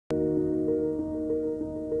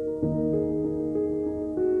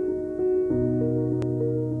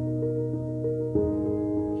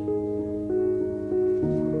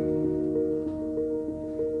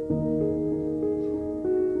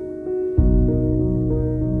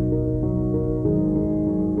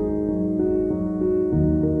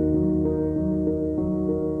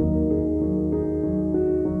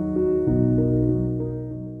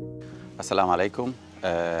Assalamu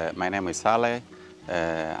alaikum. My name is Saleh.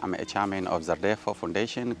 I'm a chairman of Zardefo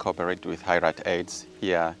Foundation, cooperate with Hayrat Aids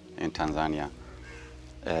here in Tanzania.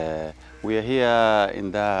 We are here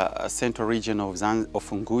in the central region of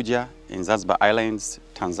Unguja in Zanzibar Islands,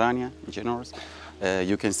 Tanzania in general.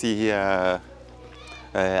 You can see here,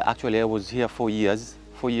 actually I was here 4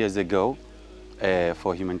 years ago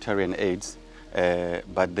for humanitarian aids.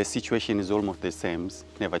 But the situation is almost the same,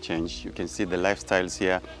 never changed. You can see the lifestyles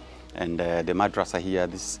here and the madrasah here.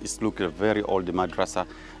 This looks a very old madrasah,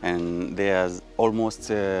 and there's almost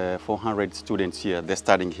 400 students here. They're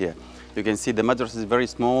studying here. You can see the madrasah is very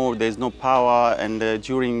small. There's no power, and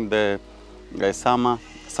during the summer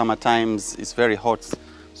times, it's very hot,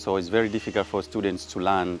 so it's very difficult for students to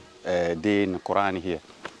learn Deen, Quran here.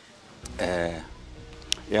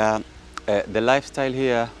 The lifestyle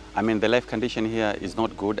here, the life condition here is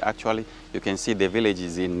not good actually. You can see the village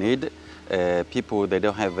is in need. People, they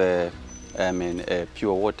don't have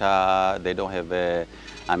pure water, they don't have,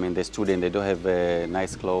 the student, they don't have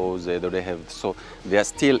nice clothes, they don't have, so they are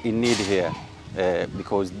still in need here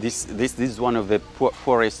because this is one of the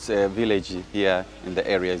poorest village here in the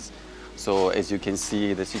areas. So as you can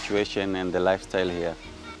see, the situation and the lifestyle here.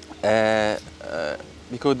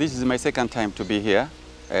 Because this is my second time to be here.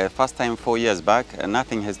 First time 4 years back,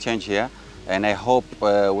 nothing has changed here, and I hope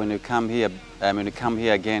when you come here,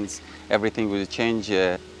 again, everything will change.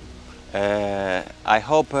 I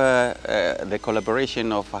hope the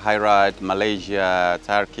collaboration of Hayrat, Malaysia,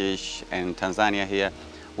 Turkish, and Tanzania here,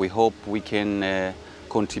 we hope we can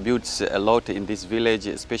contribute a lot in this village.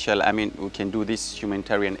 Especially, we can do this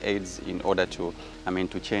humanitarian aids in order to,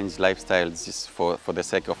 to change lifestyles just for the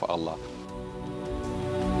sake of Allah.